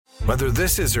Whether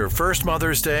this is her first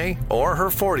Mother's Day or her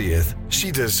 40th, she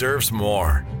deserves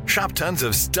more. Shop tons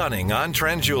of stunning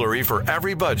on-trend jewelry for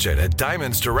every budget at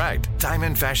Diamonds Direct.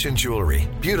 Diamond fashion jewelry,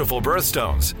 beautiful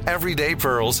birthstones, everyday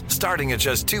pearls starting at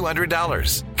just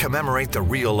 $200. Commemorate the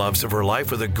real loves of her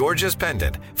life with a gorgeous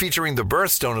pendant featuring the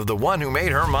birthstone of the one who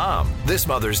made her mom. This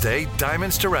Mother's Day,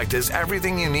 Diamonds Direct is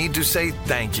everything you need to say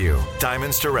thank you.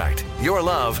 Diamonds Direct. Your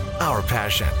love, our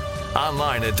passion.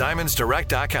 Online at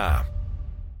diamondsdirect.com.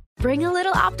 Bring a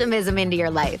little optimism into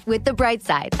your life with The Bright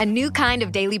Side, a new kind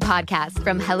of daily podcast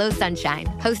from Hello Sunshine,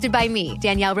 hosted by me,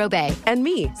 Danielle Robay. And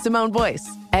me, Simone Boyce.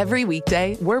 Every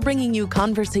weekday, we're bringing you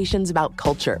conversations about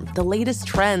culture, the latest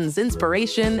trends,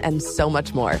 inspiration, and so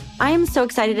much more. I am so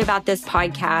excited about this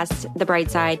podcast, The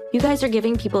Bright Side. You guys are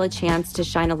giving people a chance to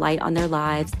shine a light on their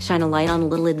lives, shine a light on a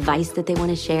little advice that they want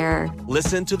to share.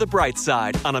 Listen to The Bright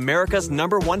Side on America's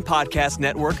 #1 podcast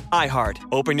network, iHeart.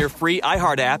 Open your free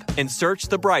iHeart app and search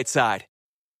The Bright Side.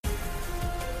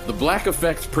 The Black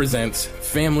Effect presents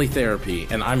Family Therapy,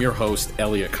 and I'm your host,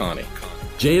 Elliot Connie.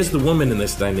 Jay is the woman in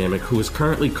this dynamic who is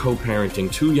currently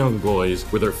co-parenting 2 young boys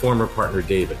with her former partner,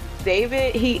 David.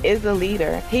 David, he is a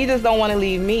leader. He just don't want to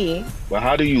leave me. But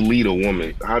how do you lead a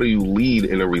woman? How do you lead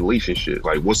in a relationship?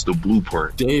 Like, what's the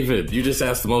blueprint? David, you just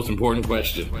asked the most important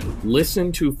question.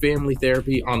 Listen to Family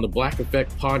Therapy on the Black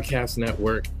Effect Podcast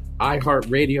Network,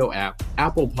 iHeartRadio app,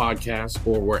 Apple Podcasts,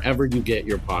 or wherever you get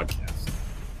your podcasts.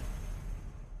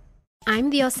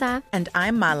 I'm Diosa. And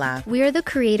I'm Mala. We are the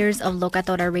creators of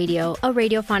Locatora Radio, a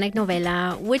radiophonic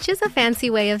novela, which is a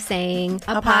fancy way of saying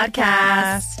a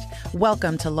podcast.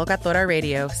 Welcome to Locatora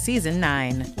Radio, Season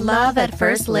 9. Love at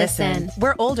first listen.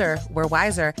 We're older, we're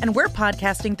wiser, and we're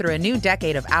podcasting through a new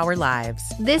decade of our lives.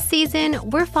 This season,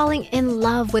 we're falling in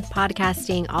love with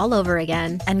podcasting all over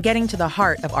again. And getting to the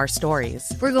heart of our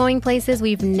stories. We're going places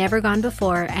we've never gone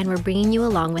before, and we're bringing you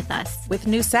along with us. With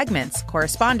new segments,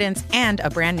 correspondence, and a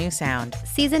brand new sound.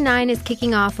 Season 9 is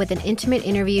kicking off with an intimate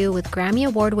interview with Grammy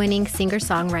Award-winning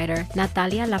singer-songwriter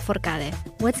Natalia Lafourcade.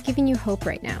 What's giving you hope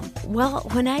right now? Well,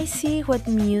 when I see what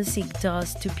music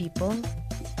does to people,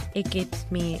 it gives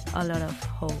me a lot of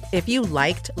hope. If you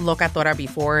liked Locatora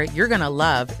before, you're going to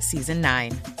love Season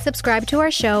 9. Subscribe to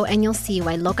our show and you'll see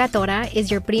why Locatora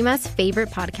is your prima's favorite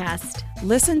podcast.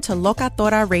 Listen to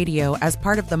Locatora Radio as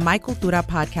part of the My Cultura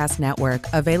Podcast Network,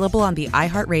 available on the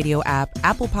iHeartRadio app,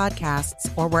 Apple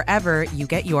Podcasts, or wherever you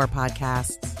get your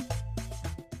podcasts.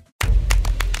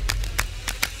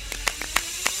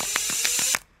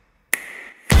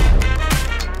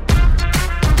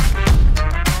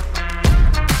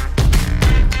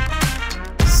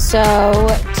 So,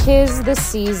 'tis the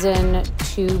season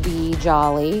to be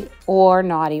jolly or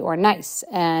naughty or nice.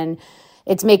 And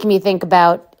it's making me think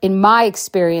about, in my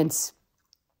experience,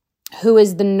 who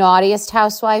is the naughtiest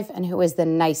housewife and who is the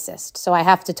nicest. So I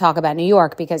have to talk about New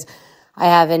York because I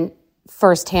haven't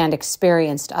firsthand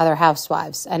experienced other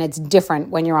housewives. And it's different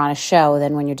when you're on a show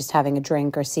than when you're just having a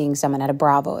drink or seeing someone at a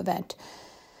Bravo event.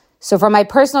 So from my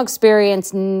personal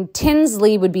experience,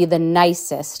 Tinsley would be the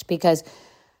nicest because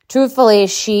truthfully,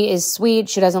 she is sweet.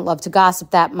 She doesn't love to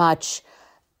gossip that much.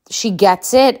 She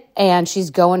gets it, and she's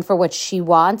going for what she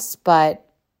wants, but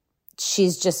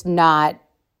she's just not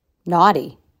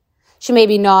naughty. She may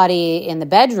be naughty in the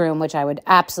bedroom, which I would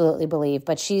absolutely believe,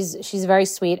 but she's very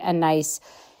sweet and nice,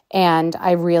 and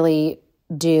I really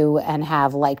do and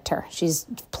have liked her. She's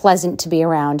pleasant to be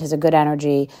around, has a good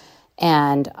energy,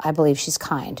 and I believe she's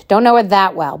kind. Don't know her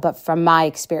that well, but from my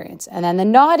experience. And then the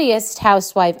naughtiest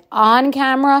housewife on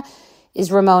camera is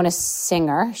Ramona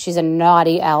Singer. She's a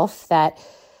naughty elf that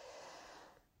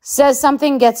says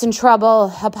something, gets in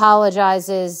trouble,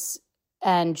 apologizes,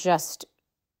 and just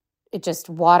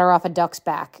water off a duck's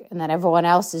back. And then everyone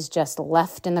else is just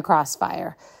left in the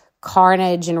crossfire.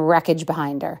 Carnage and wreckage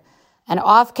behind her. And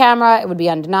off camera, it would be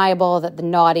undeniable that the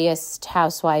naughtiest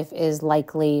housewife is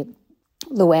likely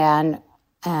Luann,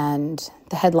 and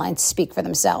the headlines speak for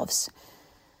themselves.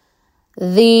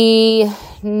 Probably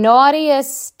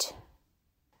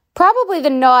the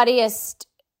naughtiest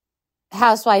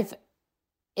housewife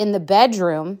in the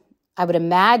bedroom, I would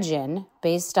imagine,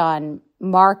 based on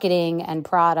marketing and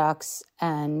products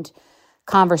and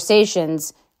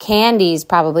conversations, Candy's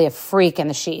probably a freak in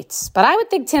the sheets. But I would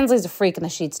think Tinsley's a freak in the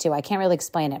sheets too. I can't really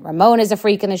explain it. Ramona's a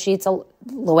freak in the sheets.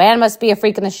 Luann must be a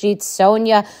freak in the sheets.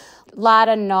 Sonia. A lot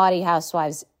of naughty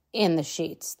housewives in the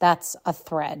sheets. That's a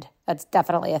thread. That's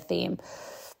definitely a theme.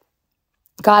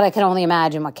 God, I can only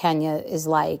imagine what Kenya is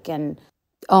like. And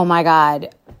oh my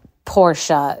God,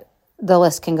 Portia. The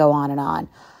list can go on and on.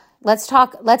 Let's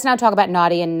now talk about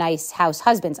naughty and nice house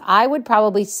husbands. I would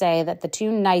probably say that the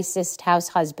 2 nicest house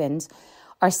husbands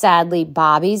are sadly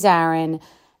Bobby Zarin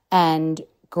and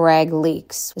Greg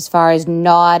Leakes. As far as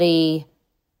naughty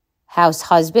house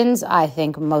husbands, I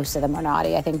think most of them are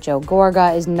naughty. I think Joe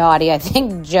Gorga is naughty. I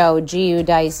think Joe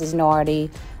Giudice is naughty.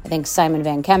 I think Simon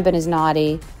Van Kempen is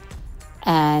naughty.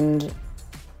 And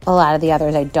a lot of the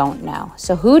others I don't know.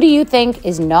 So who do you think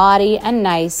is naughty and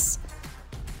nice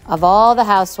of all the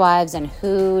housewives, and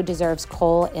who deserves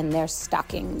coal in their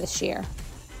stocking this year?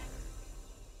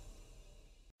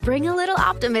 Bring a little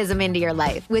optimism into your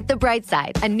life with The Bright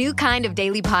Side, a new kind of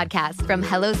daily podcast from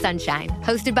Hello Sunshine,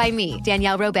 hosted by me,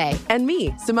 Danielle Robay. And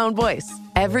me, Simone Boyce.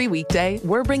 Every weekday,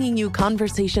 we're bringing you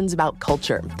conversations about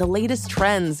culture, the latest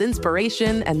trends,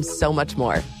 inspiration, and so much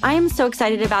more. I am so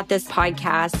excited about this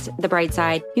podcast, The Bright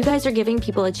Side. You guys are giving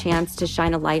people a chance to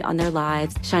shine a light on their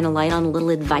lives, shine a light on a little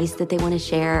advice that they want to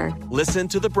share. Listen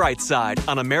to The Bright Side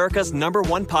on America's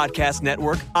 #1 podcast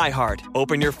network, iHeart.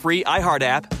 Open your free iHeart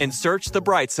app and search The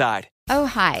Bright Side. Oh,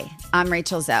 hi, I'm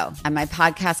Rachel Zoe, and my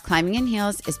podcast, Climbing in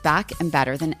Heels, is back and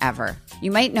better than ever.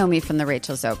 You might know me from the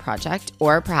Rachel Zoe Project,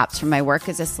 or perhaps from my work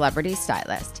as a celebrity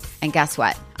stylist. And guess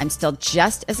what? I'm still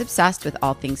just as obsessed with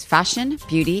all things fashion,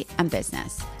 beauty, and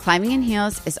business. Climbing in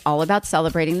Heels is all about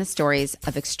celebrating the stories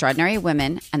of extraordinary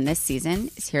women, and this season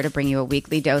is here to bring you a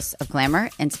weekly dose of glamour,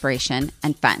 inspiration,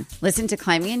 and fun. Listen to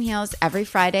Climbing in Heels every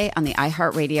Friday on the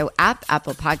iHeartRadio app,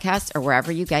 Apple Podcasts, or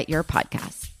wherever you get your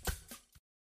podcasts.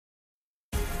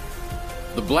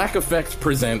 The Black Effect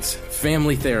presents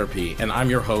Family Therapy, and I'm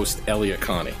your host, Elliot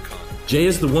Connie. Jay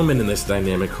is the woman in this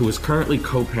dynamic who is currently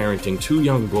co-parenting 2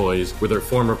 young boys with her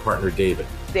former partner, David.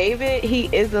 David, he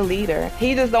is a leader.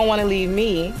 He just don't want to leave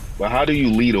me. But how do you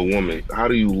lead a woman? How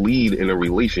do you lead in a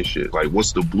relationship? Like,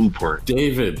 what's the blueprint?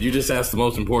 David, you just asked the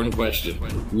most important question.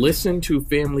 Listen to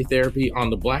Family Therapy on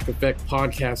the Black Effect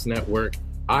Podcast Network,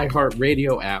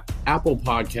 iHeartRadio app, Apple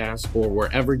Podcasts, or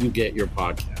wherever you get your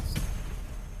podcasts.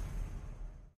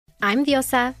 I'm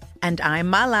Diosa. And I'm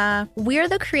Mala. We're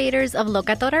the creators of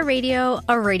Locatora Radio,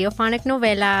 a radiophonic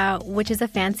novela, which is a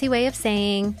fancy way of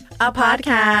saying a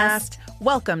podcast.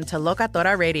 Welcome to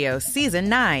Locatora Radio Season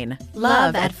 9.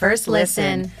 Love at First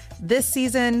Listen. This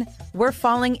season, we're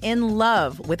falling in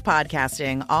love with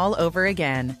podcasting all over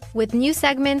again. With new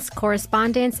segments,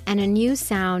 correspondence, and a new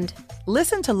sound.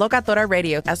 Listen to Locatora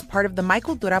Radio as part of the My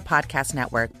Cultura Podcast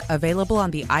Network, available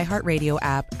on the iHeartRadio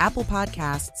app, Apple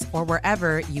Podcasts, or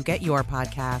wherever you get your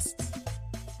podcasts.